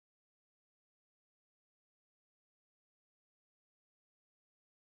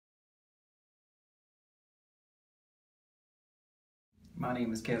My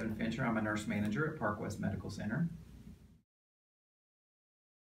name is Kevin Fincher. I'm a nurse manager at Parkwest Medical Center.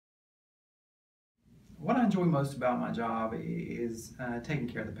 What I enjoy most about my job is taking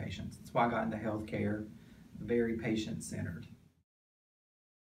care of the patients. That's why I got into healthcare, very patient-centered.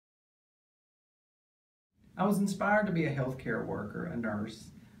 I was inspired to be a healthcare worker, a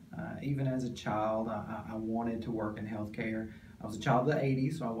nurse. Even as a child, I wanted to work in healthcare. I was a child of the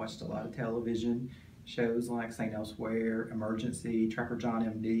 80s, so I watched a lot of television shows like St. Elsewhere, Emergency, Trapper John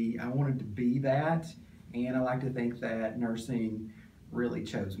MD. I wanted to be that, and I like to think that nursing really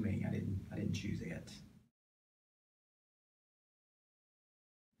chose me. I didn't choose it.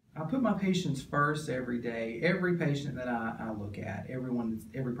 I put my patients first every day. Every patient that I look at,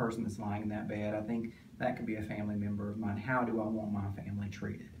 every person that's lying in that bed, I think that could be a family member of mine. How do I want my family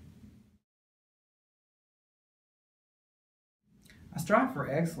treated? I strive for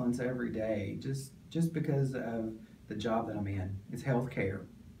excellence every day just because of the job that I'm in. It's healthcare.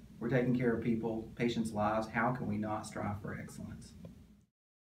 We're taking care of people, patients' lives. How can we not strive for excellence?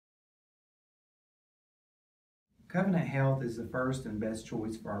 Covenant Health is the first and best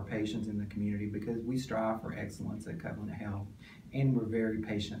choice for our patients in the community because we strive for excellence at Covenant Health, and we're very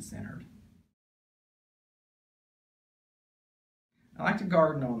patient-centered. I like to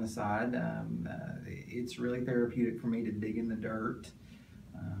garden on the side. It's really therapeutic for me to dig in the dirt.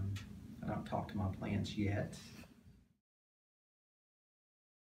 I don't talk to my plants yet.